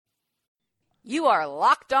You are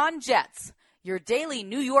Locked On Jets, your daily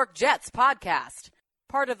New York Jets podcast.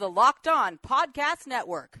 Part of the Locked On Podcast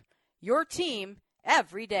Network, your team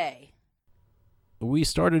every day. We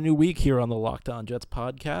start a new week here on the Locked On Jets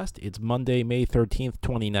podcast. It's Monday, May 13th,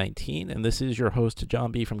 2019, and this is your host,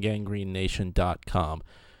 John B. from GangreneNation.com.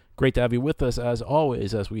 Great to have you with us, as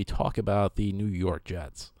always, as we talk about the New York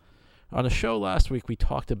Jets. On the show last week, we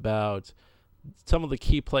talked about some of the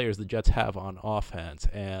key players the Jets have on offense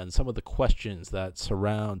and some of the questions that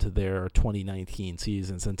surround their 2019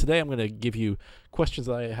 seasons. And today I'm going to give you questions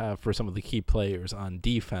that I have for some of the key players on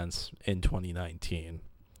defense in 2019.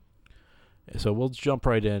 So we'll jump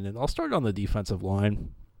right in, and I'll start on the defensive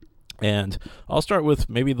line. And I'll start with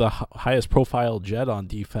maybe the highest profile Jet on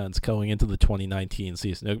defense going into the 2019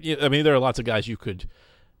 season. I mean, there are lots of guys you could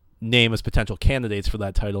name as potential candidates for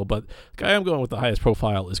that title, but the guy I'm going with the highest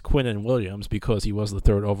profile is Quinnen Williams because he was the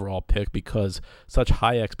third overall pick, because such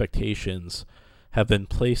high expectations have been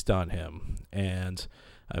placed on him. And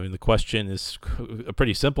I mean, the question is a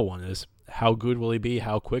pretty simple one: is how good will he be?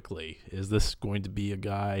 How quickly? Is this going to be a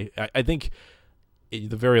guy? I think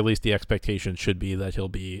at the very least the expectation should be that he'll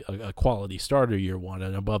be a quality starter year one,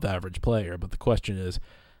 an above average player. But the question is,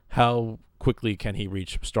 how quickly can he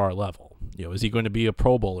reach star level? Is he going to be a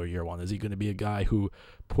Pro Bowler year one? Is he going to be a guy who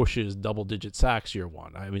pushes double-digit sacks year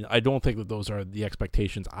one? I mean, I don't think that those are the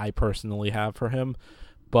expectations I personally have for him.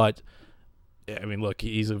 But, I mean, look,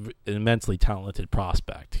 he's an immensely talented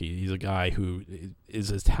prospect. He's a guy who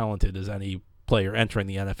is as talented as any player entering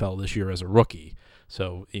the NFL this year as a rookie.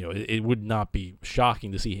 So, it would not be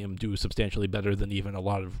shocking to see him do substantially better than even a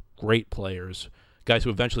lot of great players, guys who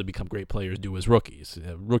eventually become great players, do as rookies.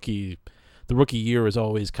 The rookie year is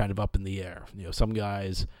always kind of up in the air. Some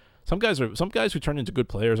guys who turn into good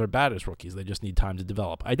players are bad as rookies. They just need time to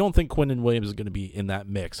develop. I don't think Quinnen Williams is going to be in that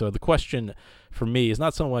mix. So the question for me is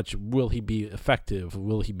not so much will he be effective,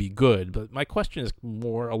 will he be good, but my question is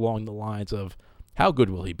more along the lines of how good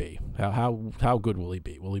will he be? How good will he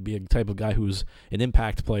be? Will he be a type of guy who's an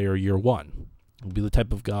impact player year one? Will he be the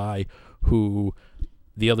type of guy who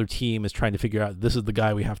the other team is trying to figure out, this is the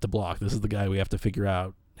guy we have to block, this is the guy we have to figure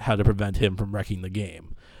out how to prevent him from wrecking the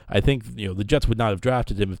game? I think the Jets would not have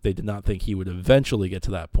drafted him if they did not think he would eventually get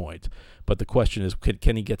to that point. But the question is,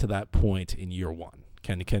 can he get to that point in year one?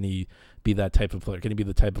 Can he be that type of player? Can he be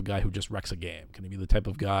the type of guy who just wrecks a game? Can he be the type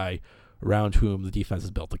of guy around whom the defense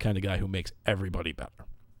is built, the kind of guy who makes everybody better?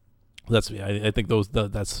 I think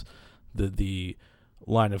that's the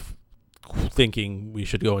line of thinking we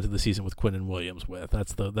should go into the season with Quinnen Williams with.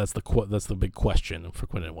 That's the big question for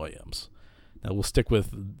Quinnen Williams. Now we'll stick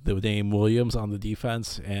with the name Williams on the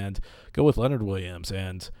defense and go with Leonard Williams.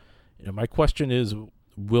 And my question is,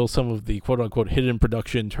 will some of the quote-unquote hidden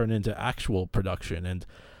production turn into actual production? And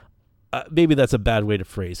maybe that's a bad way to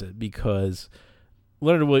phrase it, because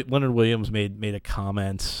Leonard Williams made a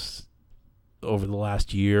comment over the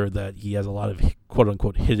last year that he has a lot of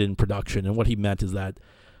quote-unquote hidden production. And what he meant is that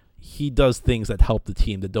he does things that help the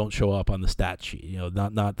team that don't show up on the stat sheet.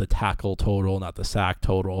 Not the tackle total, not the sack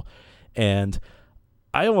total. And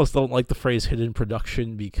I almost don't like the phrase hidden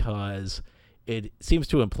production, because it seems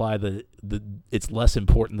to imply that it's less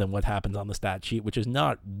important than what happens on the stat sheet, which is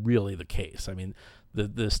not really the case. I mean,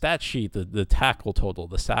 the stat sheet, the tackle total,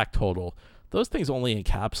 the sack total, those things only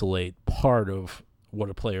encapsulate part of what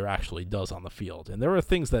a player actually does on the field. And there are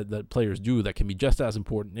things that players do that can be just as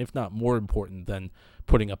important, if not more important, than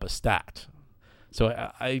putting up a stat. So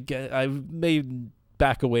I may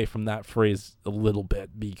back away from that phrase a little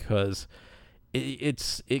bit, because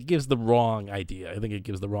it gives the wrong idea. I think it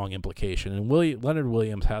gives the wrong implication. And Leonard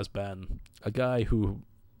Williams has been a guy who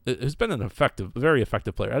has been a very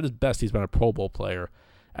effective player. At his best, he's been a Pro Bowl player.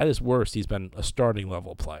 At his worst, he's been a starting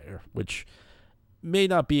level player, which may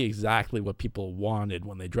not be exactly what people wanted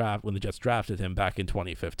when the Jets drafted him back in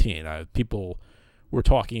 2015. People were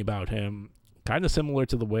talking about him kind of similar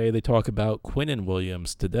to the way they talk about Quinnen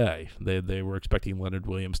Williams today. They were expecting Leonard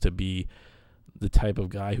Williams to be the type of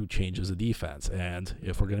guy who changes a defense. And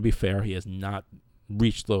if we're going to be fair, he has not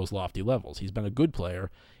reached those lofty levels. He's been a good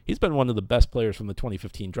player. He's been one of the best players from the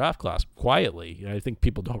 2015 draft class, quietly. I think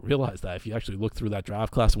people don't realize that. If you actually look through that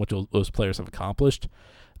draft class and what those players have accomplished,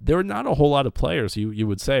 there are not a whole lot of players you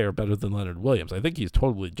would say are better than Leonard Williams. I think he's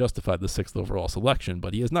totally justified the 6th overall selection,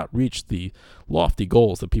 but he has not reached the lofty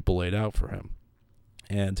goals that people laid out for him.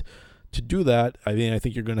 And to do that, I mean, I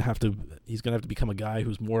think he's going to have to become a guy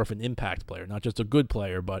who's more of an impact player, not just a good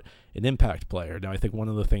player, but an impact player. Now, I think one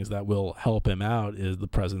of the things that will help him out is the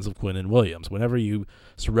presence of Quinnen Williams. Whenever you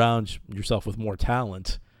surround yourself with more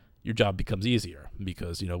talent, your job becomes easier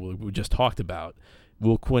because, we just talked about,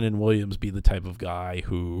 will Quinnen Williams be the type of guy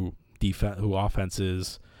who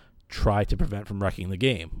offenses try to prevent from wrecking the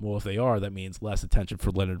game. Well, if they are, that means less attention for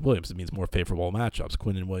Leonard Williams. It means more favorable matchups.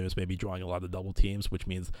 Quinnen Williams may be drawing a lot of double teams, which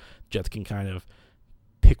means Jets can kind of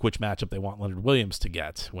pick which matchup they want Leonard Williams to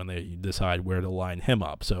get when they decide where to line him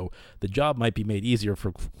up. So the job might be made easier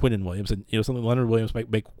for Quinnen Williams, and something Leonard Williams might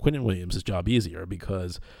make Quinnen Williams' job easier,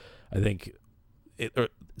 because I think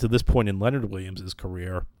to this point in Leonard Williams'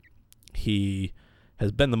 career, he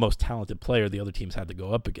has been the most talented player the other teams had to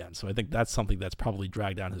go up against. So I think that's something that's probably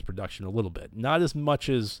dragged down his production a little bit. Not as much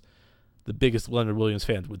as the biggest Leonard Williams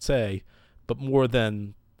fans would say, but more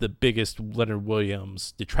than the biggest Leonard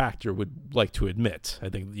Williams detractor would like to admit. I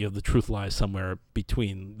think the truth lies somewhere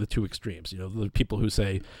between the two extremes. The people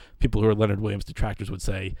who are Leonard Williams detractors would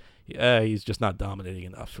say, he's just not dominating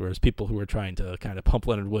enough. Whereas people who are trying to kind of pump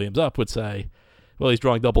Leonard Williams up would say, well, he's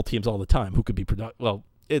drawing double teams all the time. Who could be well?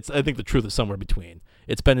 I think the truth is somewhere between.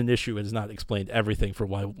 It's been an issue. It has not explained everything for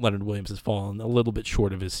why Leonard Williams has fallen a little bit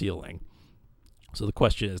short of his ceiling. So the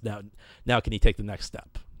question is now can he take the next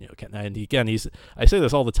step? I say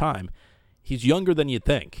this all the time. He's younger than you'd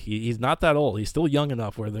think. He's not that old. He's still young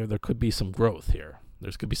enough where there could be some growth here.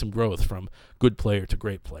 There could be some growth from good player to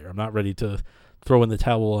great player. I'm not ready to throw in the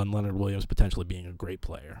towel on Leonard Williams potentially being a great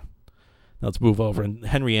player. Now let's move over. And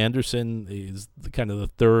Henry Anderson is kind of the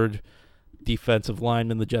third defensive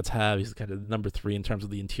lineman the Jets have. He's kind of number 3 in terms of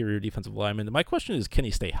the interior defensive lineman. And my question is, can he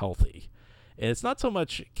stay healthy? And it's not so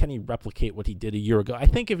much can he replicate what he did a year ago. I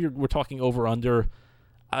think if we're talking over-under,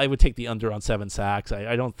 I would take the under on 7 sacks.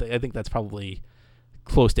 I think that's probably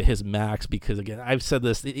close to his max, because again, I've said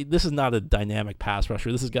this is not a dynamic pass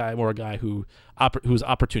rusher. This is more a guy who's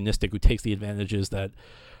opportunistic, who takes the advantages that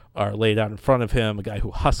are laid out in front of him, a guy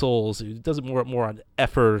who hustles, who does it more on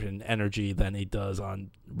effort and energy than he does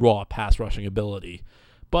on raw pass rushing ability.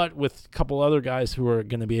 But with a couple other guys who are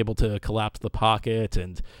going to be able to collapse the pocket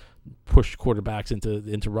and push quarterbacks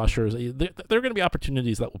into rushers, there are going to be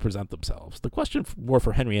opportunities that will present themselves. The question more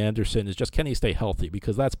for Henry Anderson is just, can he stay healthy?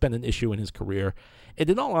 Because that's been an issue in his career. And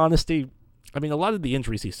in all honesty, I mean, a lot of the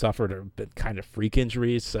injuries he suffered have been kind of freak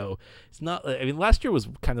injuries, so it's not. I mean, last year was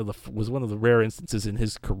one of the rare instances in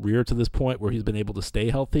his career to this point where he's been able to stay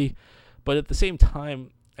healthy. But at the same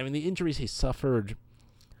time, I mean, the injuries he suffered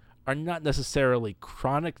are not necessarily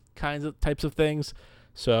chronic types of things.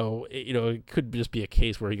 So it could just be a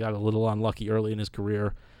case where he got a little unlucky early in his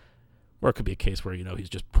career, or it could be a case where he's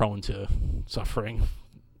just prone to suffering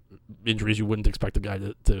injuries you wouldn't expect a guy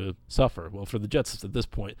to suffer. Well, for the Jets at this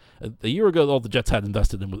point, a year ago, all the Jets had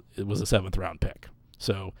invested in it was a 7th round pick.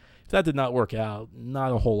 So if that did not work out,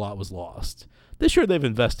 not a whole lot was lost. This year they've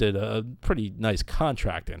invested a pretty nice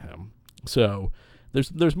contract in him. So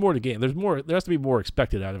there's more to gain. There has to be more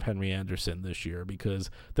expected out of Henry Anderson this year, because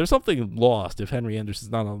there's something lost if Henry Anderson's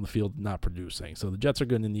not on the field, not producing. So the Jets are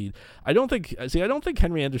going to need. I don't think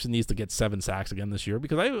Henry Anderson needs to get 7 sacks again this year,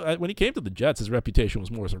 because when he came to the Jets, his reputation was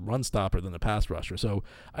more as a run stopper than a pass rusher. So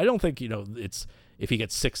I don't think it's if he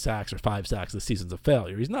gets 6 sacks or 5 sacks, the season's a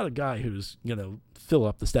failure. He's not a guy who's fill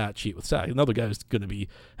up the stat sheet with sacks. Another guy who's going to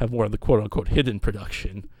have more of the quote unquote hidden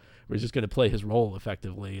production, where he's just going to play his role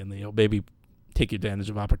effectively and maybe take advantage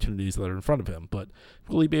of opportunities that are in front of him. But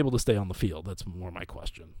will he be able to stay on the field? That's more my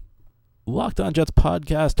question. Locked On Jets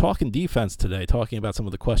podcast, talking defense today, talking about some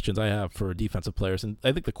of the questions I have for defensive players, and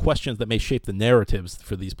I think the questions that may shape the narratives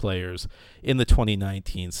for these players in the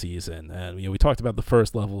 2019 season. And we talked about the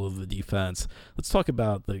first level of the defense. Let's talk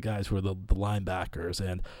about the guys who are the linebackers,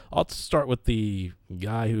 and I'll start with the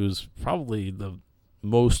guy who's probably the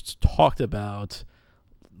most talked about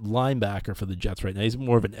linebacker for the Jets right now. He's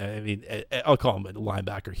more of I'll call him a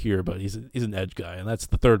linebacker here, but he's an edge guy, and that's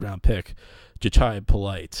the 3rd round pick, Jachai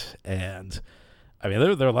Polite. And I mean,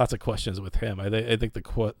 there are lots of questions with him. I think the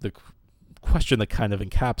question that kind of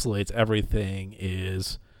encapsulates everything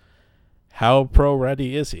is, how pro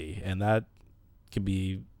ready is he? And that can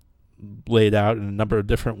be laid out in a number of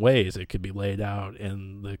different ways. It could be laid out,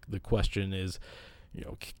 and the question is,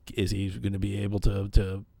 is he going to be able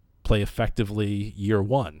to play effectively year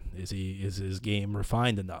one? Is his game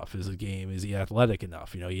refined enough? Is he athletic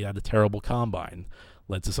enough? He had a terrible combine,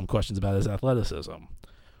 led to some questions about his athleticism.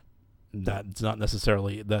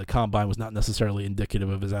 The combine was not necessarily indicative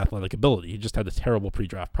of his athletic ability. He just had a terrible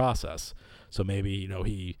pre-draft process. So maybe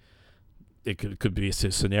it could be a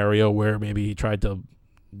scenario where maybe he tried to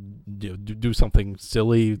do something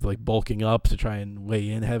silly like bulking up to try and weigh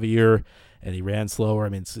in heavier, and he ran slower. I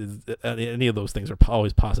mean, any of those things are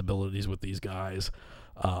always possibilities with these guys.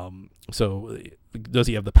 So does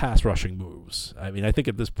he have the pass rushing moves? I mean, I think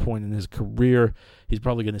at this point in his career, he's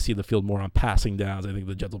probably going to see the field more on passing downs. I think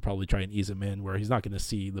the Jets will probably try and ease him in where he's not going to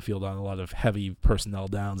see the field on a lot of heavy personnel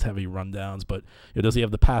downs, heavy run downs. But does he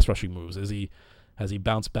have the pass rushing moves? Has he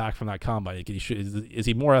bounced back from that combine? Is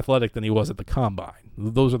he more athletic than he was at the combine?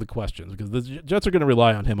 Those are the questions, because the Jets are going to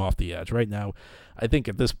rely on him off the edge. Right now, I think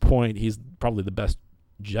at this point, he's probably the best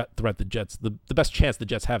jet threat the Jets, the best chance the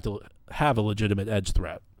Jets have to have a legitimate edge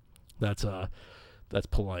threat. That's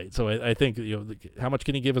polite. So I think, how much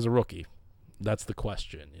can he give as a rookie? That's the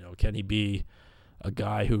question. Can he be a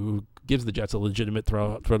guy who gives the Jets a legitimate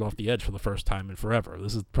threat off the edge for the first time in forever?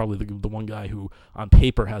 This is probably the one guy who, on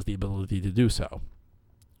paper, has the ability to do so.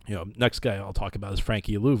 Next guy I'll talk about is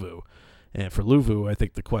Frankie Luvu. And for Luvu, I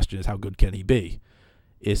think the question is, how good can he be?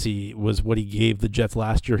 Was what he gave the Jets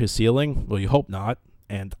last year his ceiling? Well, you hope not.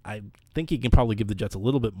 And I think he can probably give the Jets a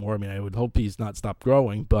little bit more. I mean, I would hope he's not stopped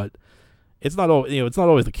growing, but it's not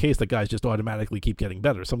always the case that guys just automatically keep getting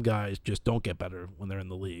better. Some guys just don't get better when they're in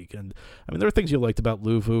the league. And I mean, there are things you liked about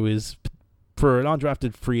Luvu. Is for an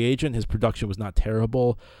undrafted free agent, his production was not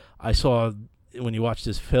terrible. I saw, when you watched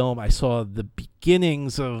his film, I saw the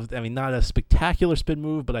beginnings of, not a spectacular spin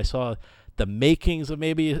move, but I saw the makings of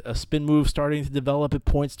maybe a spin move starting to develop at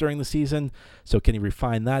points during the season. So can he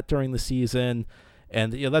refine that during the season?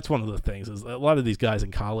 And that's one of the things, is a lot of these guys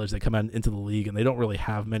in college, they come out into the league and they don't really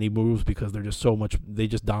have many moves because they're just they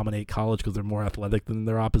just dominate college because they're more athletic than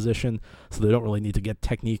their opposition. So they don't really need to get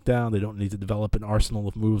technique down. They don't need to develop an arsenal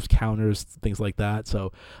of moves, counters, things like that.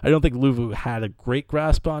 So I don't think Luvu had a great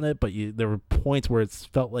grasp on it, but there were points where it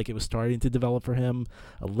felt like it was starting to develop for him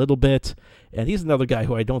a little bit. And he's another guy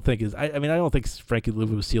who I don't think is, I don't think Frankie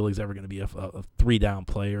Luvu's ceiling is ever going to be a 3-down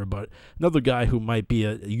player, but another guy who might be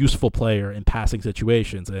a useful player in passing situations.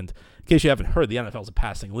 And in case you haven't heard, the NFL is a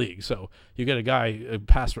passing league. So you get a guy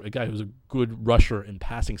who's a good rusher in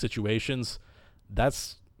passing situations.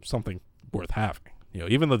 That's something worth having.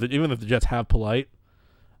 Even if the Jets have Polite,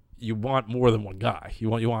 you want more than one guy. You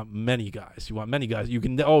want many guys. You want many guys. You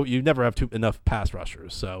never have enough pass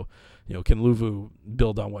rushers. So, can Luvu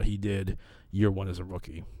build on what he did year one as a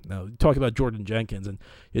rookie? Now, talk about Jordan Jenkins, and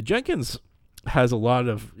Jenkins has a lot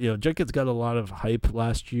of, Jenkins got a lot of hype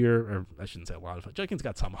last year, or I shouldn't say a lot of, Jenkins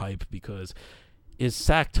got some hype because his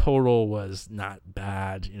sack total was not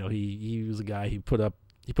bad. He was a guy, he put up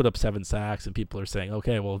 7 sacks, and people are saying,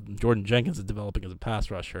 okay, well, Jordan Jenkins is developing as a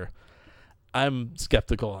pass rusher. I'm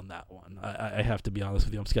skeptical on that one. I have to be honest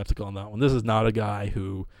with you. I'm skeptical on that one. This is not a guy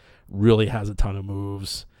who really has a ton of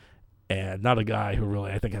moves, and not a guy who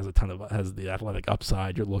really, I think, has the athletic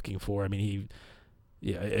upside you're looking for. I mean,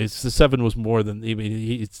 the 7 was more than,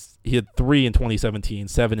 he had 3 in 2017,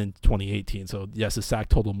 7 in 2018. So yes, his sack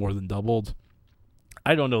total more than doubled.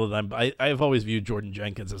 I don't know that I've always viewed Jordan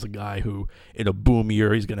Jenkins as a guy who, in a boom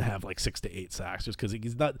year, he's going to have like 6 to 8 sacks, just because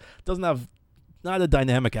he's not a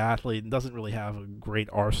dynamic athlete and doesn't really have a great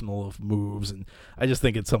arsenal of moves. And I just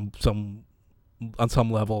think it's on some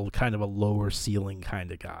level kind of a lower ceiling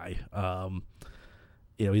kind of guy.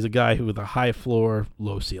 He's a guy who with a high floor,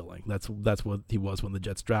 low ceiling. That's what he was when the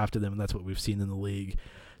Jets drafted him, and that's what we've seen in the league.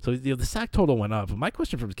 So the sack total went up. My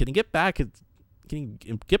question for him is, can he get back to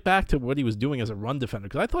what he was doing as a run defender?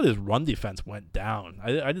 Because I thought his run defense went down.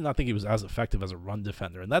 I did not think he was as effective as a run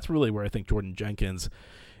defender, and that's really where I think Jordan Jenkins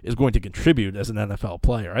is going to contribute as an NFL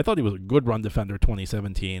player. I thought he was a good run defender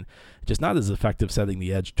 2017, just not as effective setting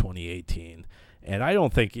the edge 2018. And I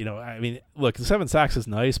don't think, look, the 7 sacks is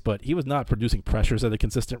nice, but he was not producing pressures at a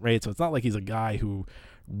consistent rate, so it's not like he's a guy who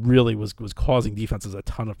really was causing defenses a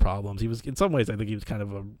ton of problems. He was, in some ways, I think he was kind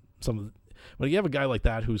of when you have a guy like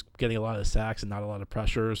that who's getting a lot of sacks and not a lot of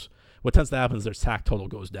pressures, what tends to happen is their sack total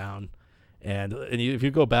goes down. And if you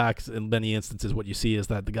go back in many instances, what you see is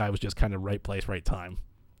that the guy was just kind of right place, right time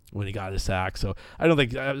when he got his sack. So I don't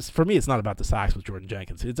think, for me, it's not about the sacks with Jordan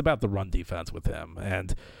Jenkins. It's about the run defense with him.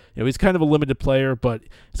 And he's kind of a limited player, but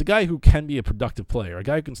he's a guy who can be a productive player. A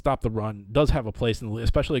guy who can stop the run, does have a place in the league,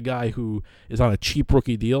 especially a guy who is on a cheap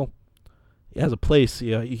rookie deal. He has a place. He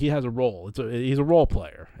has a role. He's a role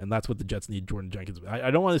player, and that's what the Jets need Jordan Jenkins.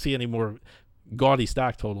 I don't want to see any more gaudy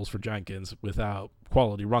sack totals for Jenkins without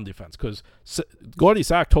quality run defense, because gaudy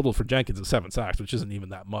sack total for Jenkins is 7 sacks, which isn't even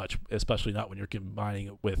that much, especially not when you're combining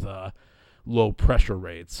it with low pressure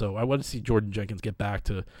rates. So I want to see Jordan Jenkins get back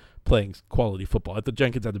to playing quality football. I thought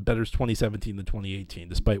Jenkins had a better 2017 than 2018,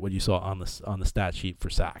 despite what you saw on the stat sheet for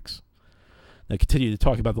sacks. Now continue to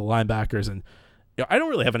talk about the linebackers, and I don't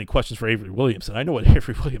really have any questions for Avery Williamson. I know what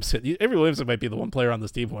Avery Williamson might be the one player on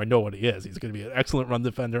this team who I know what he is. He's going to be an excellent run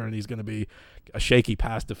defender, and he's going to be a shaky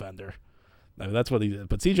pass defender. I mean, that's what he is.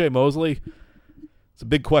 But C.J. Mosley, it's a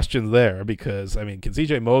big question there because, I mean, can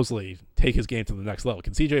C.J. Mosley take his game to the next level?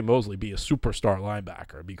 Can C.J. Mosley be a superstar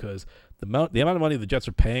linebacker? Because the amount of money the Jets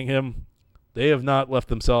are paying him, they have not left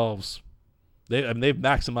themselves. They've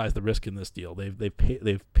maximized the risk in this deal. They've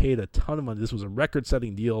paid a ton of money. This was a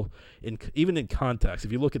record-setting deal, even in context.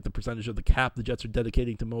 If you look at the percentage of the cap the Jets are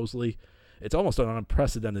dedicating to Mosley, it's almost an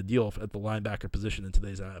unprecedented deal at the linebacker position in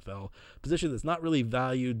today's NFL. Position that's not really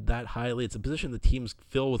valued that highly. It's a position that teams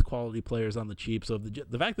fill with quality players on the cheap. So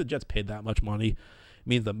the fact that the Jets paid that much money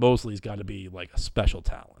means that Mosley's got to be like a special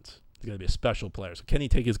talent. He's got to be a special player. So can he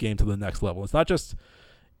take his game to the next level? It's not just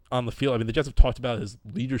on the field. I mean, the Jets have talked about his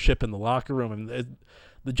leadership in the locker room, and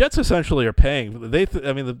the Jets essentially are paying. The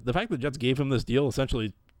fact that the Jets gave him this deal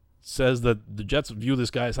essentially says that the Jets view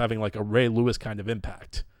this guy as having like a Ray Lewis kind of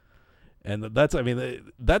impact, and that's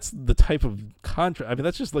the type of contract. I mean,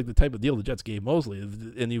 that's just like the type of deal the Jets gave Mosley.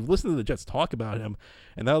 And you've listened to the Jets talk about him,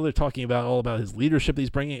 and now they're talking about all about his leadership that he's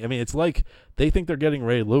bringing. I mean, it's like they think they're getting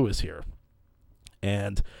Ray Lewis here,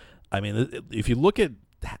 and I mean, if you look at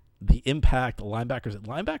the impact the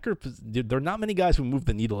linebacker, there are not many guys who move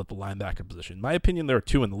the needle at the linebacker position. In my opinion, there are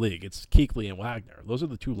two in the league. It's Kuechly and Wagner. Those are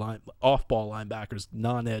the two off-ball linebackers,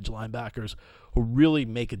 non-edge linebackers who really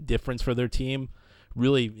make a difference for their team,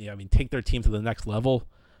 really, take their team to the next level.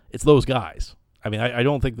 It's those guys. I mean, I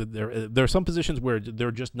don't think that there are some positions where there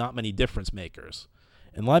are just not many difference makers,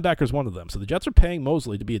 and linebacker is one of them. So the Jets are paying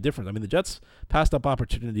Mosley to be a difference. I mean, the Jets passed up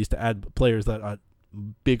opportunities to add players that are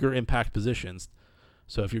bigger impact positions.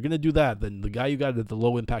 So if you're going to do that, then the guy you got at the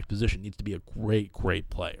low impact position needs to be a great, great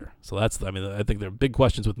player. So I think there are big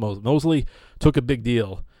questions with Mosley. Mosley took a big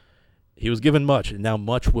deal. He was given much, and now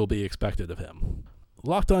much will be expected of him.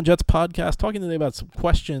 Locked On Jets podcast, talking today about some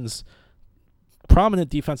questions prominent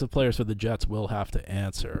defensive players for the Jets will have to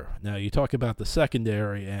answer. Now, you talk about the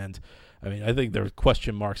secondary, and I think there are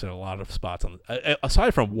question marks at a lot of spots.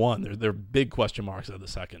 Aside from one, there are big question marks at the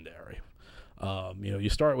secondary. You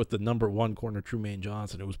start with the number one corner, Trumaine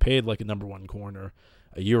Johnson. It was paid like a number one corner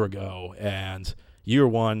a year ago, and year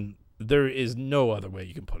one, there is no other way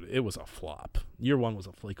you can put it. It was a flop. Year one was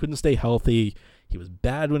a flop. He couldn't stay healthy. He was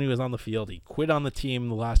bad when he was on the field. He quit on the team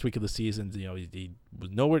the last week of the season. He was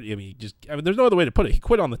nowhere. There's no other way to put it. He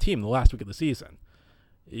quit on the team the last week of the season.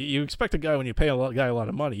 You expect a guy, when you pay a lot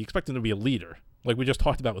of money, you expect him to be a leader, like we just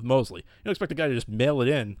talked about with Mosley. You don't expect a guy to just mail it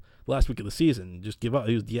in the last week of the season, just give up.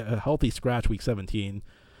 He was a healthy scratch week 17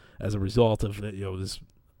 as a result of his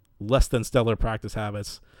less than stellar practice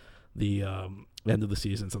habits the end of the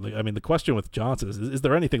season. So the question with Johnson is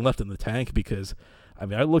there anything left in the tank? Because I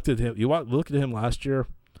looked at him. You looked at him last year,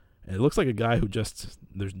 and it looks like a guy who just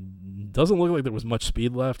doesn't look like there was much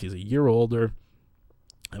speed left. He's a year older.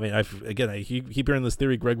 I keep hearing this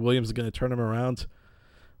theory Greg Williams is going to turn him around.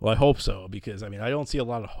 Well, I hope so, because I don't see a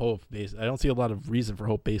lot of hope I don't see a lot of reason for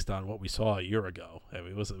hope based on what we saw a year ago.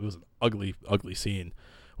 It was an ugly, ugly scene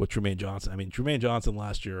with Trumaine Johnson. Trumaine Johnson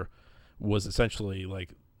last year was essentially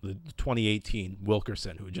like the 2018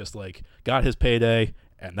 Wilkerson, who just like got his payday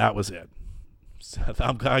and that was it.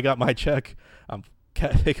 I got my check. I'm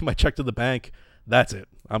taking my check to the bank. That's it.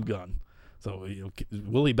 I'm gone. So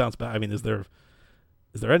will he bounce back?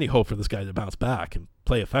 Is there any hope for this guy to bounce back and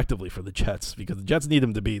play effectively for the Jets? Because the Jets need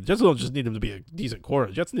him to be. The Jets don't just need him to be a decent corner.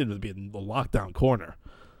 The Jets need him to be a lockdown corner.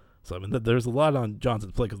 So there's a lot on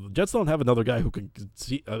Johnson's play, because the Jets don't have another guy who can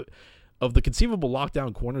see of the conceivable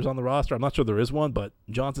lockdown corners on the roster. I'm not sure there is one, but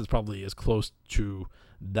Johnson's probably as close to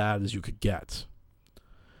that as you could get.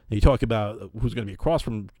 And you talk about who's going to be across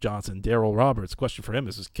from Johnson, Darryl Roberts. The question for him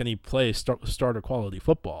is can he play starter quality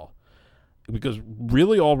football? Because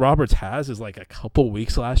really all Roberts has is like a couple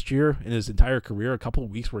weeks last year in his entire career, a couple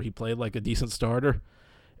weeks where he played like a decent starter.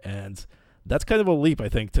 And that's kind of a leap, I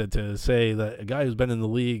think, to say that a guy who's been in the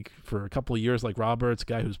league for a couple of years like Roberts, a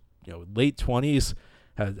guy who's late 20s,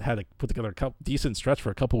 had to put together a decent stretch for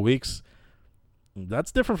a couple of weeks.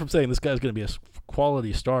 That's different from saying this guy's going to be a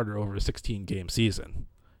quality starter over a 16-game season.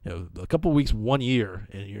 A couple of weeks, 1 year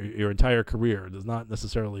in your entire career does not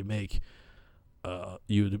necessarily make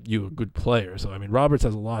you a good player. So Roberts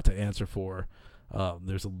has a lot to answer for.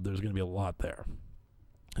 There's going to be a lot there.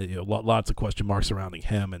 Lots of question marks surrounding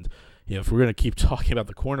him, and if we're going to keep talking about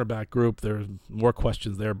the cornerback group, there's more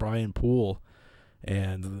questions there. Brian Poole,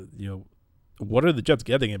 and what are the Jets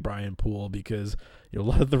getting in Brian Poole? Because a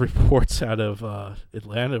lot of the reports out of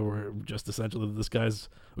Atlanta were just essentially that this guy's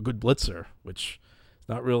a good blitzer, which is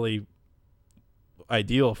not really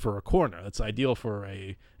ideal for a corner. That's ideal for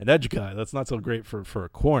an edge guy. That's not so great for a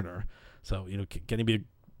corner. So, can he be a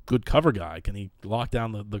good cover guy? Can he lock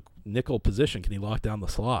down the nickel position? Can he lock down the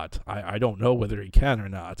slot? I don't know whether he can or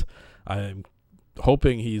not. I'm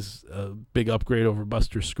hoping he's a big upgrade over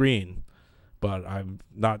Buster Skrine, but I'm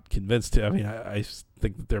not convinced. I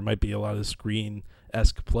think that there might be a lot of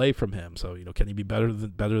Skrine-esque play from him. So, can he be better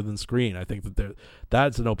than Skrine? I think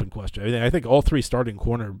that's an open question. I think all three starting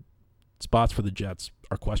corner spots for the Jets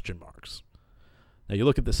are question marks. Now you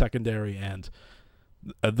look at the secondary and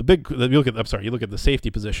you look at the safety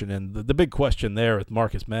position, and the big question there with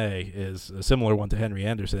Marcus May is a similar one to Henry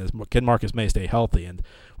Anderson. Is can Marcus May stay healthy? And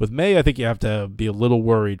with May, I think you have to be a little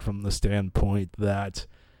worried from the standpoint that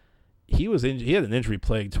he had an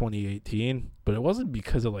injury-plagued 2018, but it wasn't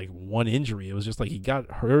because of like one injury. It was just like he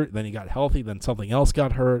got hurt, then he got healthy, then something else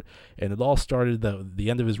got hurt, and it all started the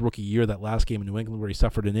end of his rookie year, that last game in New England where he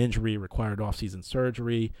suffered an injury, required off-season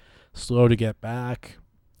surgery, slow to get back,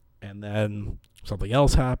 and then something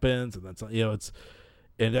else happens, and then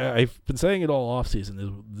and I've been saying it all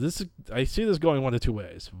offseason. I see this going one of two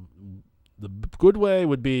ways. The good way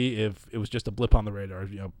would be if it was just a blip on the radar.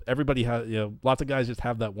 Everybody has, lots of guys just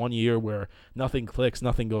have that 1 year where nothing clicks,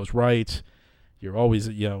 nothing goes right. You're always,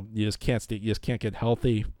 you just can't get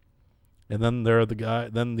healthy. And then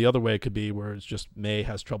the other way could be where it's just May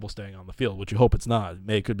has trouble staying on the field, which you hope it's not.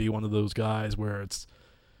 May could be one of those guys where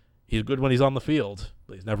he's good when he's on the field,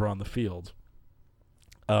 but he's never on the field.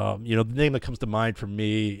 The name that comes to mind for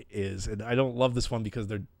me is, and I don't love this one because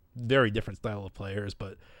they're very different style of players,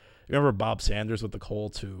 but remember Bob Sanders with the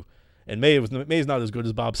Colts, and May's not as good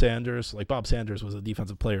as Bob Sanders. Like Bob Sanders was a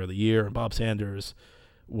defensive player of the year, and Bob Sanders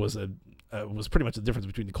was pretty much the difference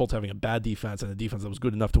between the Colts having a bad defense and a defense that was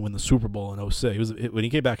good enough to win the Super Bowl in 2006. When he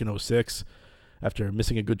came back in 2006, after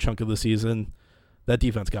missing a good chunk of the season, that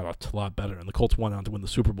defense got a lot better, and the Colts went on to win the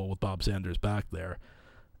Super Bowl with Bob Sanders back there.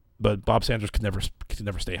 But Bob Sanders could never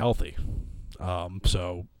stay healthy.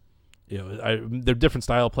 They're different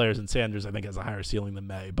style players, and Sanders, I think, has a higher ceiling than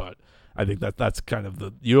May, but I think that's kind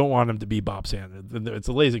of you don't want him to be Bob Sanders. It's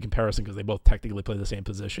a lazy comparison because they both technically play the same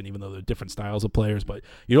position, even though they're different styles of players, but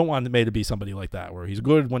you don't want May to be somebody like that, where he's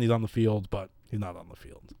good when he's on the field, but he's not on the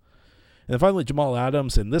field. And then finally, Jamal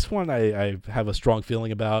Adams, and this one I have a strong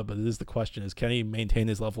feeling about, but the question is, can he maintain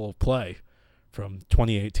his level of play from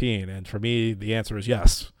 2018? And for me, the answer is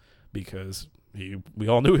yes, because we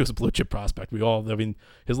all knew he was a blue chip prospect. His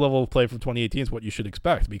level of play from 2018 is what you should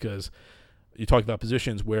expect, because you talk about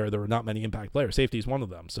positions where there were not many impact players. Safety is one of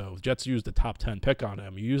them. So Jets used a top 10 pick on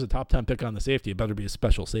him. You use a top 10 pick on the safety, it better be a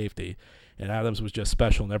special safety. And Adams was just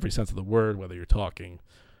special in every sense of the word, whether you're talking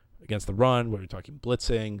against the run, whether you're talking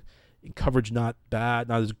blitzing, in coverage, not bad,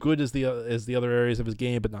 not as good as the other areas of his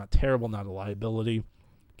game, but not terrible, not a liability.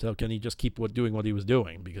 So can he just keep doing what he was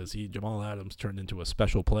doing? Because Jamal Adams turned into a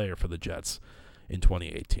special player for the Jets in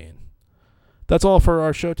 2018. That's all for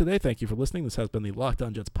our show today. Thank you for listening. This has been the Locked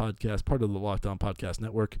On Jets podcast, part of the Locked On Podcast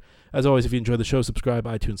Network. As always, if you enjoy the show, subscribe,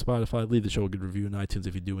 iTunes, Spotify. Leave the show a good review in iTunes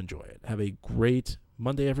if you do enjoy it. Have a great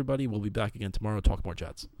Monday, everybody. We'll be back again tomorrow to talk more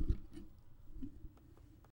Jets.